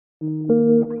Welcome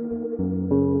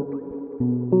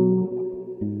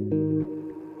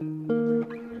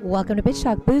to Bitch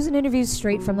Talk, booze and interviews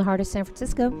straight from the heart of San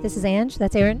Francisco. This is Ange.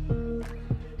 That's Aaron.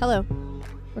 Hello.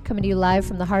 We're coming to you live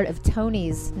from the heart of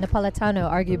Tony's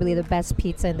Napolitano, arguably the best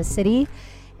pizza in the city.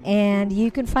 And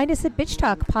you can find us at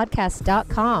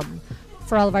bitchtalkpodcast.com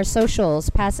for all of our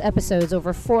socials, past episodes,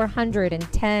 over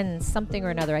 410 something or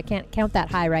another. I can't count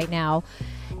that high right now.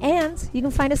 And you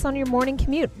can find us on your morning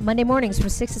commute, Monday mornings from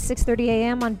 6 to 6:30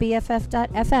 a.m. on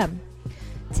BFF.FM.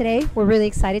 Today, we're really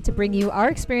excited to bring you our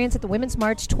experience at the Women's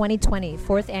March 2020,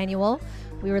 4th annual.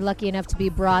 We were lucky enough to be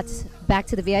brought back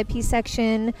to the VIP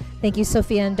section. Thank you,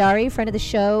 Sophia Andari, friend of the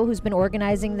show, who's been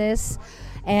organizing this.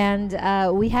 And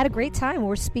we had a great time.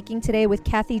 We're speaking today with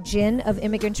Kathy Jin of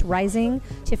Immigrants Rising,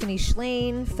 Tiffany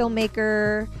Schlane,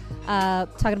 filmmaker,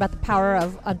 talking about the power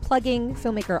of unplugging,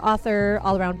 filmmaker, author,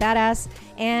 all-around badass,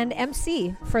 and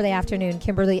MC for the afternoon,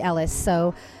 Kimberly Ellis.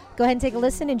 So go ahead and take a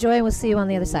listen, enjoy, and we'll see you on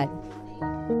the other side.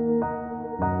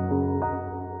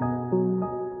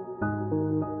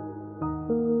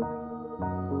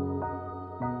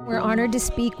 We're honored to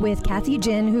speak with Kathy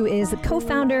Jin, who is the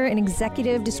co-founder and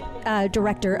executive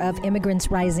director of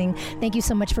Immigrants Rising. Thank you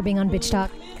so much for being on Bitch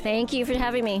Talk. Thank you for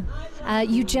having me.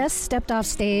 You just stepped off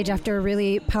stage after a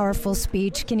really powerful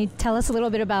speech. Can you tell us a little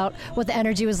bit about what the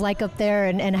energy was like up there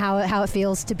and how it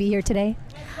feels to be here today?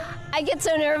 I get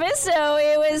so nervous, so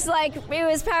it was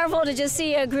powerful to just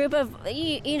see a group of,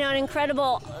 an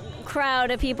incredible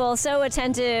crowd of people, so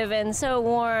attentive and so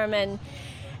warm, and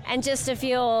just to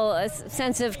feel a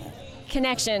sense of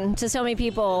connection to so many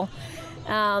people.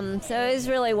 So it was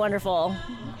really wonderful.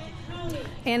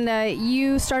 And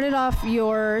you started off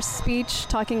your speech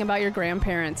talking about your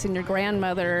grandparents and your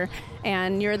grandmother,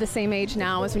 and you're the same age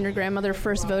now as when your grandmother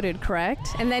first voted,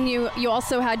 correct? And then you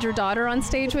also had your daughter on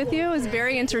stage with you. It was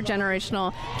very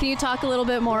intergenerational. Can you talk a little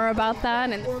bit more about that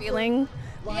and the feeling?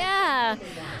 Yeah.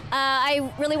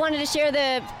 I really wanted to share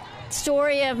the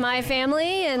story of my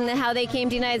family and how they came to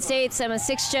the United States. I'm a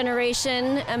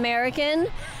sixth-generation American.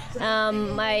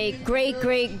 My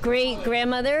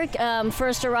great-great-great-grandmother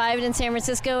first arrived in San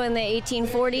Francisco in the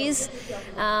 1840s.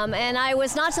 And I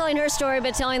was not telling her story,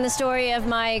 but telling the story of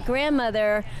my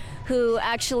grandmother, who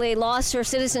actually lost her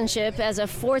citizenship as a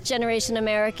fourth-generation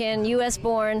American,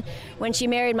 U.S.-born, when she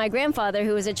married my grandfather,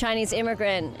 who was a Chinese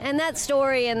immigrant. And that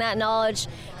story and that knowledge,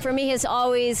 for me, has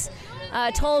always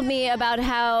told me about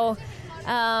how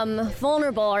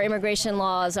vulnerable our immigration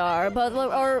laws are,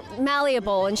 or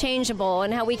malleable and changeable,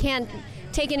 and how we can't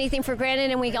take anything for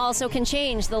granted, and we also can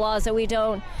change the laws that we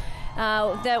don't,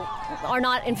 that are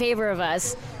not in favor of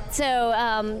us. So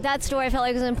that story I felt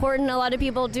like was important. A lot of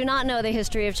people do not know the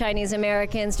history of Chinese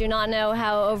Americans, do not know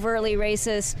how overtly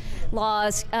racist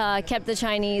laws kept the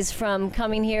Chinese from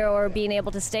coming here or being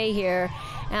able to stay here.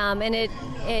 And it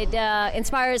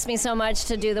inspires me so much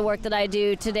to do the work that I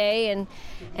do today,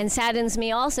 and saddens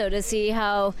me also to see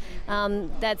how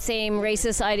that same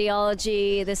racist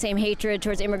ideology, the same hatred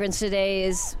towards immigrants today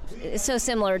is so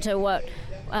similar to what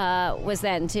was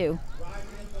then too.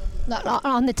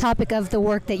 On the topic of the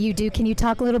work that you do, can you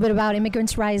talk a little bit about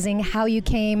Immigrants Rising, how you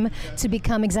came to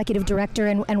become executive director,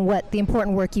 and what the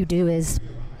important work you do is?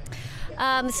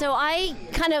 So I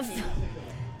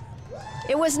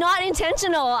it was not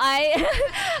intentional. I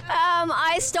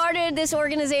started this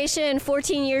organization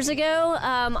 14 years ago.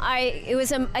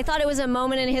 I thought it was a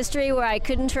moment in history where I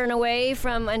couldn't turn away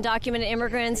from undocumented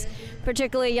immigrants,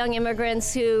 particularly young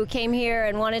immigrants who came here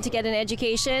and wanted to get an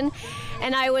education.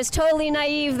 And I was totally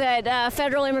naive that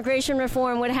federal immigration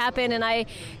reform would happen and I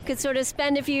could sort of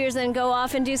spend a few years and go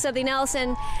off and do something else.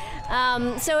 And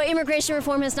so immigration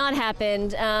reform has not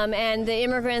happened. And the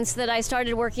immigrants that I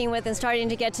started working with and starting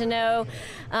to get to know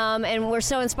and were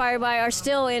so inspired by are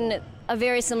still in a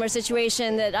very similar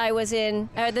situation that I was in,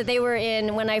 that they were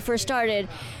in when I first started.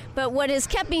 But what has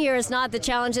kept me here is not the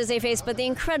challenges they face, but the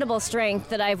incredible strength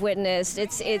that I've witnessed.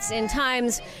 It's in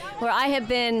times where I have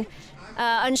been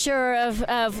unsure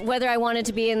of whether I wanted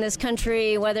to be in this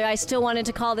country, whether I still wanted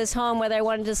to call this home, whether I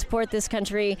wanted to support this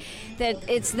country, that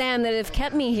it's them that have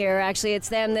kept me here, actually. It's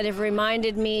them that have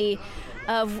reminded me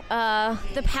of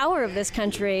the power of this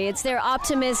country. It's their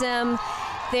optimism,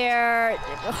 their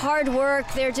hard work,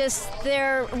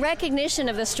 their recognition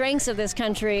of the strengths of this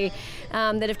country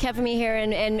that have kept me here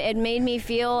and made me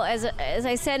feel, as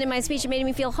I said in my speech, it made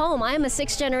me feel home. I am a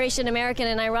sixth-generation American,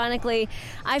 and ironically,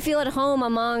 I feel at home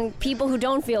among people who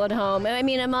don't feel at home. I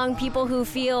mean, among people who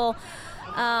feel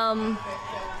a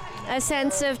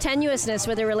sense of tenuousness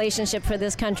with their relationship for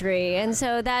this country. And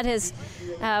so that is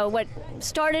what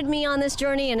started me on this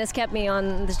journey and has kept me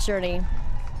on this journey.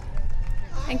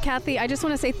 And Kathy, I just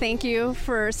want to say thank you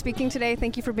for speaking today.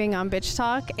 Thank you for being on Bitch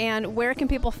Talk. And where can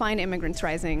people find Immigrants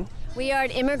Rising? We are at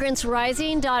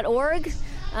immigrantsrising.org.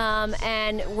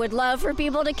 And would love for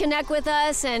people to connect with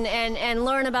us and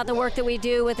learn about the work that we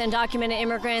do with undocumented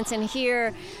immigrants and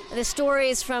hear the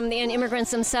stories from the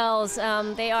immigrants themselves.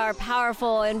 They are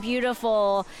powerful and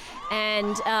beautiful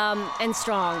and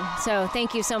strong. So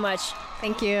thank you so much.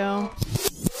 Thank you.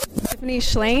 Tiffany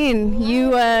Shlain,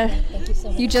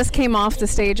 you just came off the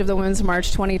stage of the Women's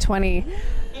March 2020.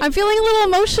 I'm feeling a little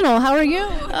emotional. How are you?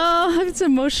 Oh, it's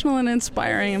emotional and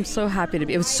inspiring. I'm so happy to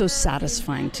be. It was so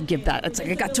satisfying to give that. It's like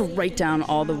I got to write down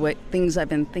all the things I've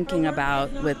been thinking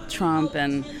about with Trump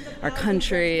and our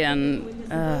country, and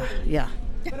yeah.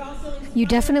 You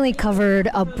definitely covered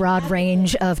a broad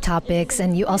range of topics,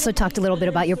 and you also talked a little bit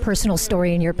about your personal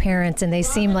story and your parents, and they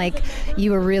seem like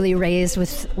you were really raised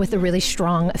with a really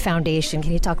strong foundation.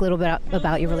 Can you talk a little bit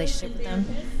about your relationship with them?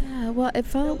 Well, it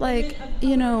felt like,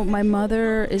 my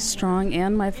mother is strong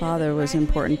and my father was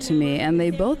important to me, and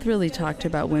they both really talked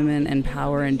about women and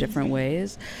power in different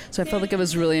ways. So I felt like it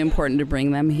was really important to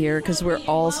bring them here because we're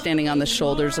all standing on the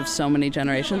shoulders of so many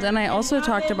generations. And I also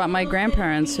talked about my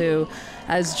grandparents who,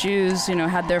 as Jews,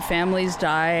 had their families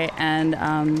die,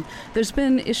 and there's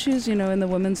been issues, in the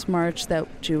Women's March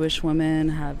that Jewish women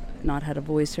have not had a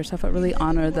voice here. So I felt really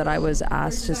honored that I was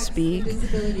asked to speak,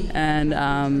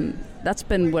 and that's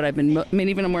been what I've been.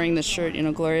 Even I'm wearing this shirt,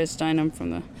 Gloria Steinem from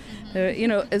the,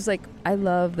 it's like I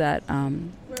love that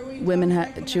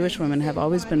Jewish women have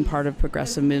always been part of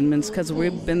progressive movements because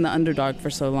we've been the underdog for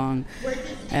so long,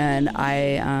 and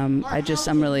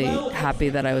I'm really happy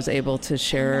that I was able to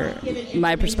share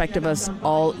my perspective of us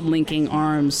all linking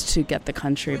arms to get the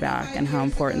country back and how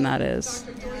important that is.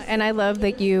 And I love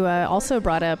that you also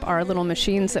brought up our little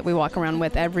machines that we walk around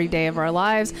with every day of our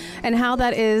lives and how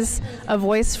that is a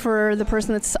voice for the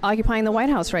person that's occupying the White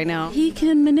House right now. He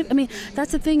can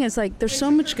that's the thing is like there's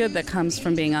so much good that comes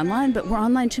from being online, but we're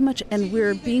online too much and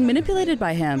we're being manipulated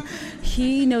by him.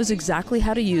 He knows exactly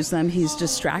how to use them. He's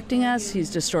distracting us. He's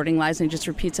distorting lies and he just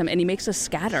repeats them and he makes us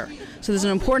scatter. So there's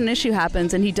an important issue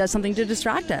happens and he does something to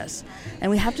distract us.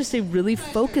 And we have to stay really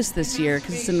focused this year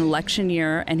because it's an election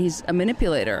year and he's a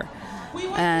manipulator.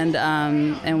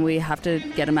 And we have to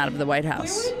get him out of the White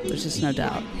House. There's just no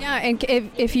doubt. Yeah, and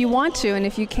if you want to, and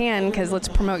if you can, because let's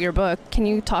promote your book, can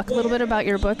you talk a little bit about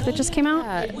your book that just came out?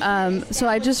 Yeah, so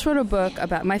I just wrote a book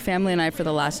about my family and I for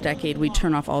the last decade. We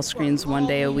turn off all screens one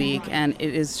day a week, and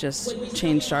it has just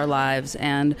changed our lives.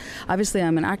 And obviously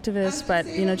I'm an activist, but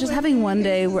just having one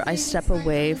day where I step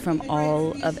away from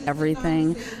all of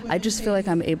everything, I just feel like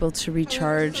I'm able to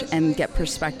recharge and get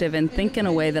perspective and think in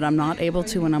a way that I'm not able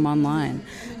to when I'm online.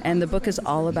 And the book is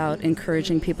all about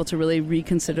encouraging people to really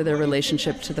reconsider their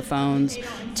relationship to the phones,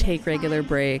 take regular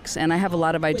breaks. And I have a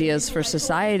lot of ideas for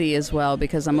society as well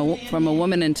because I'm from a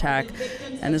woman in tech,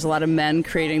 and there's a lot of men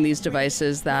creating these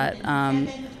devices that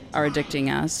are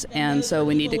addicting us. And so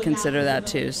we need to consider that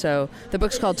too. So the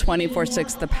book's called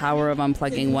 24/6, The Power of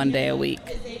Unplugging One Day a Week.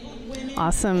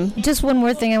 Awesome. Just one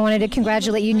more thing, I wanted to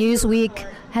congratulate you. Newsweek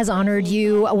has honored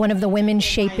you one of the women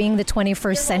shaping the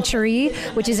 21st century,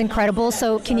 which is incredible.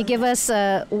 So can you give us,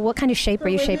 what kind of shape are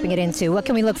you shaping it into? What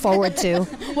can we look forward to?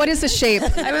 What is the shape?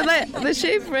 I would like the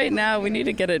shape right now. We need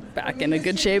to get it back in a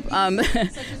good shape.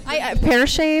 Pear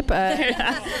shape?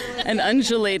 An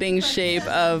undulating shape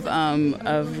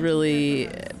of really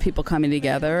people coming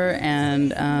together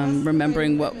and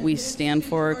remembering what we stand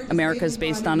for. America is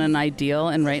based on an ideal,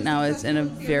 and right now it's in a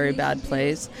very bad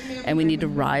place. And we need to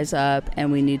rise up, and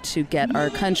we need to get our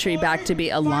country back to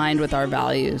be aligned with our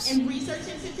values.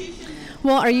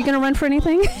 Well, are you going to run for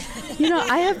anything?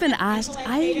 I have been asked.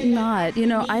 I'm not.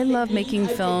 I love making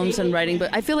films and writing, but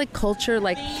I feel like culture,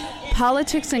 like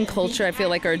politics and culture, I feel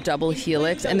like are a double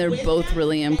helix, and they're both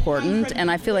really important. And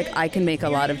I feel like I can make a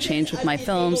lot of change with my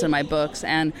films and my books,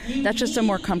 and that's just a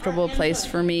more comfortable place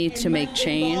for me to make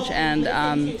change. And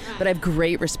but I have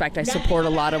great respect. I support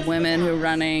a lot of women who are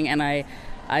running, and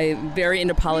I'm very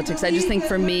into politics. I just think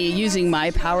for me, using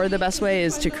my power the best way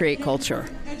is to create culture.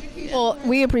 Well,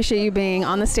 we appreciate you being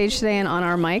on the stage today and on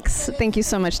our mics. Thank you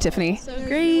so much, Tiffany. So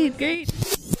great.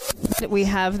 We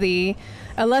have the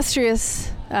illustrious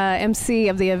MC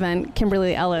of the event,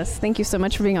 Kimberly Ellis. Thank you so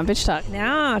much for being on Bitch Talk.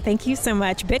 No, thank you so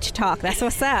much. Bitch Talk, that's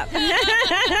what's up.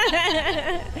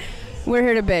 We're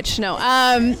here to bitch. No.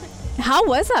 How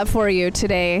was that for you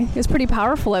today? It was pretty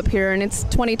powerful up here, and it's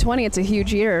 2020. It's a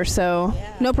huge year, so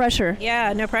no pressure.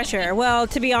 Yeah, no pressure. Well,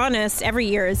 to be honest, every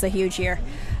year is a huge year.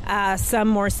 some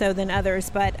more so than others.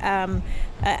 But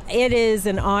it is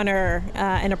an honor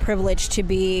and a privilege to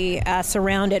be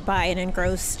surrounded by and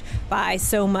engrossed by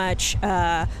so much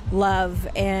love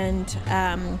and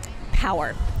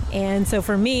power. And so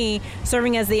for me,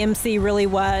 serving as the MC really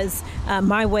was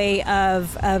my way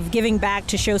of giving back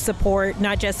to show support,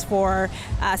 not just for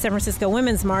San Francisco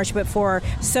Women's March, but for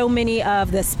so many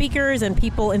of the speakers and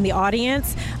people in the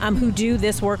audience who do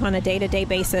this work on a day-to-day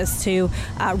basis to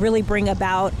really bring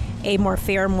about a more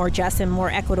fair, more just, and more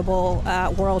equitable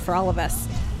world for all of us.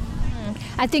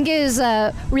 I think it is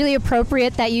really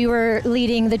appropriate that you were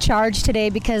leading the charge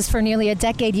today, because for nearly a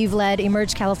decade you've led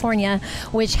Emerge California,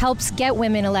 which helps get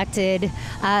women elected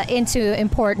into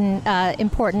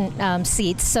important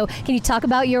seats. So can you talk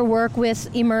about your work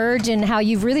with Emerge and how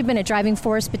you've really been a driving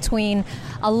force between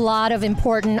a lot of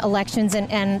important elections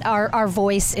and our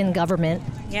voice in government?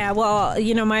 Yeah, well,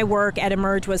 my work at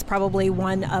Emerge was probably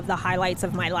one of the highlights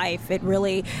of my life. It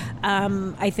really,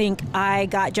 I think I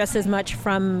got just as much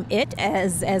from it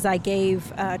as I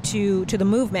gave to the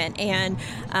movement. And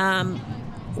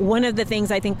one of the things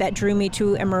I think that drew me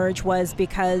to Emerge was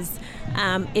because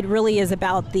it really is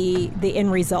about the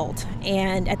end result.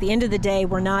 And at the end of the day,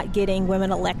 we're not getting women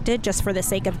elected just for the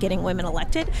sake of getting women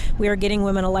elected. We are getting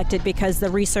women elected because the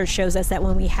research shows us that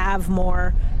when we have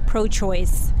more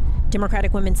pro-choice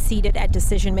Democratic women seated at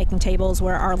decision-making tables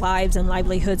where our lives and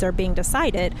livelihoods are being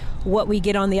decided, what we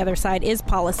get on the other side is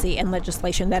policy and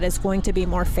legislation that is going to be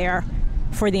more fair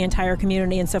for the entire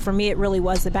community. And so for me, it really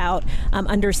was about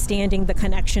understanding the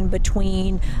connection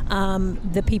between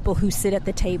the people who sit at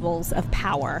the tables of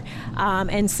power.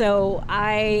 And so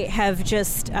I have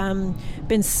just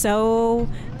been so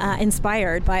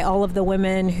inspired by all of the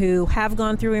women who have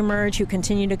gone through Emerge, who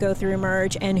continue to go through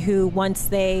Emerge, and who, once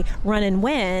they run and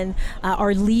win,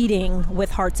 are leading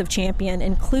with Hearts of Champion,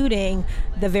 including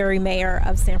the very mayor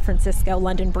of San Francisco,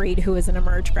 London Breed, who is an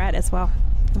Emerge grad as well.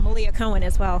 Malia Cohen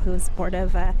as well, who is Board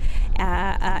of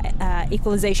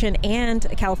Equalization, and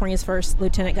California's first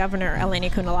Lieutenant Governor,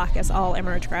 Eleni Kounalakis, all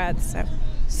Emerge grads.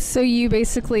 So you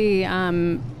basically,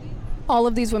 all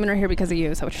of these women are here because of you,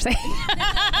 is that what you're saying?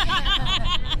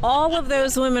 All of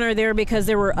those women are there because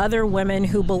there were other women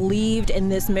who believed in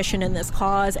this mission and this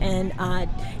cause,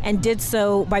 and did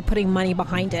so by putting money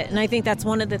behind it. And I think that's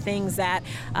one of the things that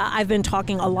I've been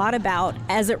talking a lot about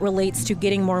as it relates to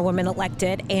getting more women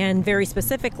elected, and very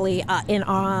specifically in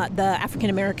the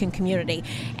African American community.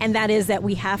 And that is that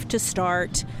we have to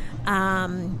start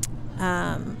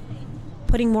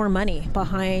putting more money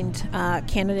behind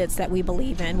candidates that we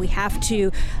believe in. We have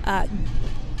to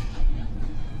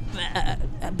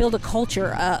build a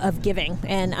culture of giving.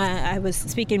 And I was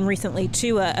speaking recently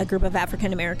to a group of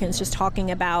African Americans, just talking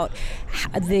about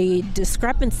the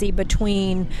discrepancy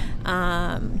between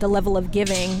the level of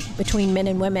giving between men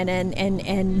and women,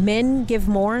 and men give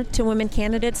more to women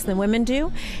candidates than women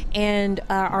do, and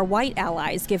our white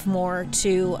allies give more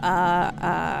to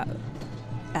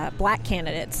black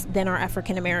candidates than our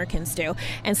African Americans do.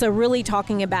 And so really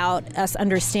talking about us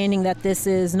understanding that this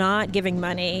is not giving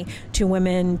money to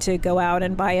women to go out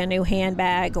and buy a new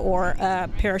handbag or a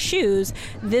pair of shoes.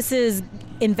 This is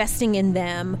investing in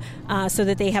them so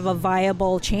that they have a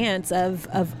viable chance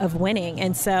of winning.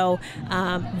 And so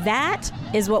that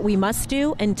is what we must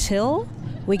do until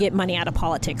we get money out of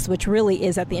politics, which really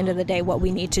is, at the end of the day, what we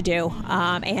need to do,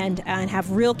 and have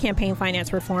real campaign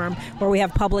finance reform where we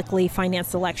have publicly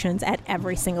financed elections at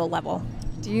every single level.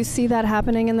 Do you see that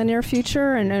happening in the near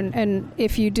future? And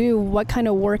if you do, what kind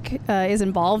of work is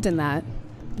involved in that?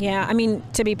 Yeah, I mean,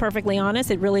 to be perfectly honest,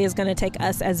 it really is going to take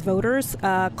us as voters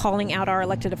calling out our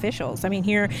elected officials. I mean,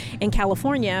 here in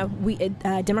California, we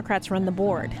Democrats run the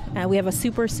board. We have a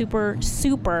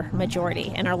super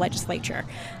majority in our legislature.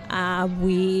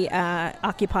 We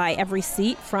occupy every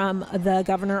seat from the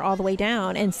governor all the way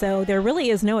down. And so there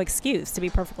really is no excuse, to be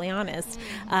perfectly honest,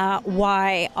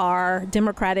 why our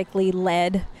democratically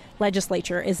led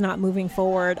legislature is not moving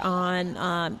forward on,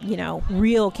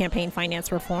 real campaign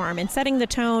finance reform and setting the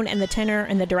tone and the tenor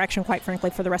and the direction, quite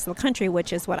frankly, for the rest of the country,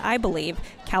 which is what I believe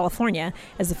California,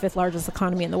 as the fifth largest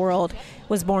economy in the world,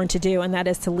 was born to do, and that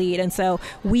is to lead. And so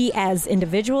we as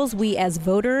individuals, we as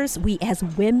voters, we as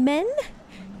women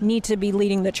need to be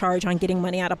leading the charge on getting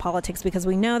money out of politics, because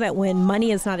we know that when money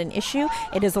is not an issue,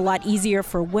 it is a lot easier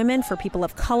for women, for people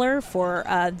of color, for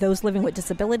those living with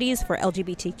disabilities, for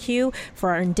LGBTQ,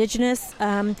 for our indigenous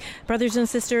brothers and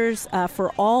sisters,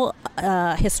 for all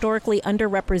historically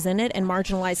underrepresented and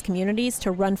marginalized communities to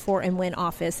run for and win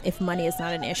office if money is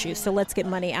not an issue. So let's get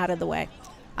money out of the way.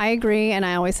 I agree, and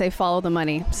I always say follow the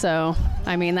money. So,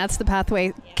 I mean, that's the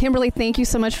pathway. Kimberly, thank you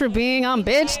so much for being on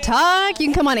Bitch Talk. You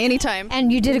can come on anytime.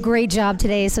 And you did a great job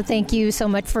today, so thank you so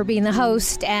much for being the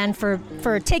host and for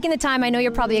taking the time. I know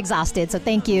you're probably exhausted, so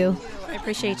thank you. I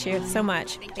appreciate you so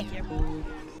much. Thank you.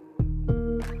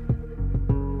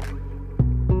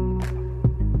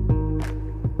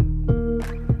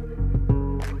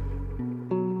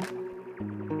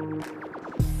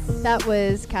 That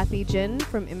was Kathy Jin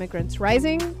from Immigrants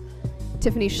Rising,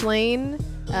 Tiffany Schlane,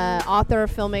 author,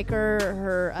 filmmaker.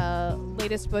 Her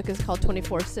latest book is called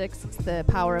 24/6. It's the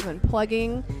power of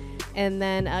unplugging. And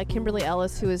then Kimberly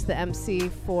Ellis, who is the MC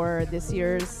for this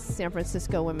year's San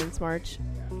Francisco Women's March.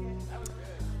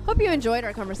 Hope you enjoyed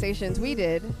our conversations. We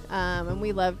did, and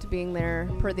we loved being there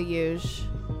per the usual.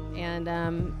 And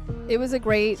it was a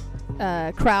great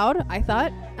crowd, I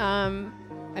thought.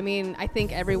 I mean, I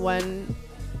think everyone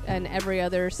and every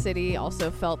other city also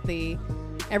felt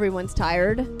everyone's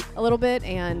tired a little bit,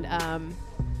 and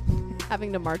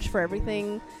having to march for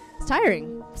everything is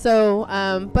tiring. So,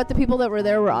 but the people that were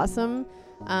there were awesome.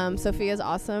 Sophia's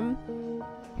awesome.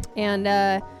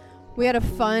 And we had a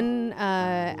fun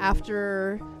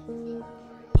after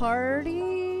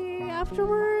party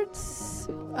afterwards.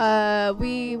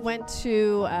 We went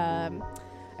to a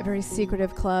very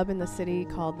secretive club in the city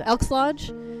called the Elks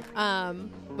Lodge,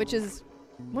 which is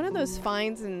one of those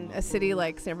finds in a city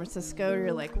like San Francisco.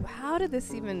 You're like, how did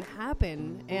this even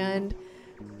happen? And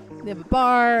they have a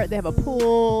bar, they have a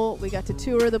pool. We got to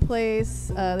tour the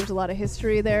place. There's a lot of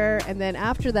history there. And then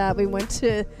after that, we went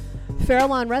to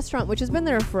Farallon Restaurant, which has been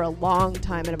there for a long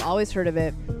time, and I've always heard of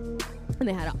it. And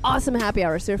they had an awesome happy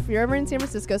hour. So if you're ever in San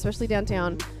Francisco, especially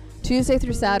downtown, Tuesday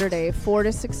through Saturday, 4 to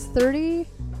 6:30.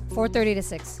 4:30 to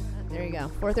 6. There you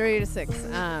go, 4:30 to 6.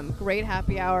 Great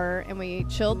happy hour, and we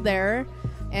chilled there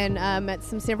and met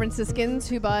some San Franciscans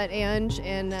who bought Ange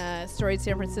and Storied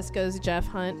San Francisco's Jeff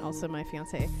Hunt, also my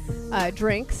fiance,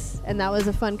 drinks, and that was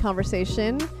a fun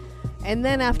conversation. And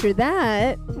then after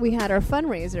that, we had our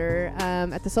fundraiser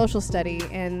at the Social Study,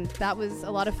 and that was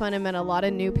a lot of fun and met a lot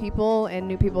of new people and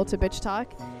new people to Bitch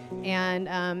Talk. And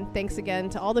thanks again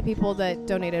to all the people that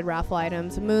donated raffle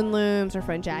items: Moon Looms, our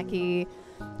friend Jackie,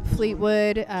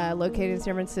 Fleetwood, located in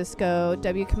San Francisco,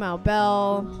 W. Kamau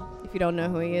Bell. If you don't know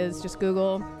who he is, just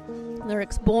Google.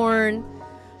 Lyrics Born,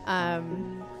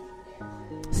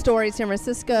 Story San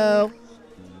Francisco.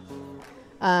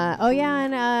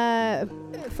 And a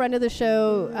friend of the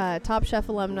show, Top Chef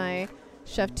alumni,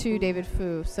 Chef 2, David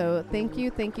Fu. So thank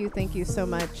you so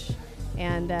much.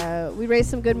 And we raised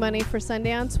some good money for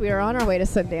Sundance. We are on our way to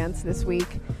Sundance this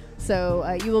week.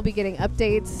 So you will be getting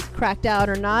updates, cracked out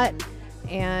or not.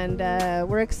 And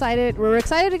we're excited. We're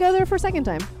excited to go there for a second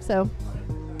time. So,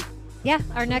 yeah,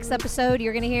 our next episode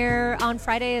you're going to hear on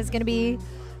Friday is going to be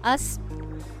us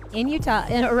in Utah,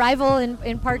 an arrival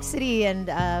in Park City, and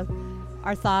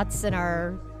our thoughts and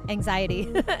our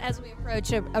anxiety as we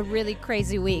approach a really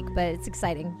crazy week. But it's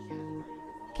exciting.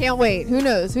 Can't wait. Who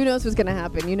knows? Who knows what's going to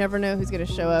happen? You never know who's going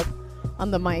to show up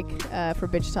on the mic for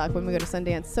Bitch Talk when we go to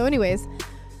Sundance. So anyways,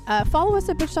 follow us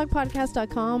at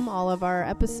bitchtalkpodcast.com. All of our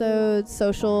episodes,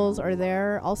 socials are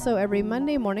there. Also, every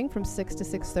Monday morning from 6 to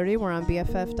 6:30, we're on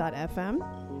BFF.fm.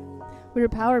 We are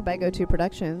powered by GoTo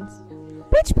Productions.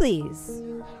 Bitch, please.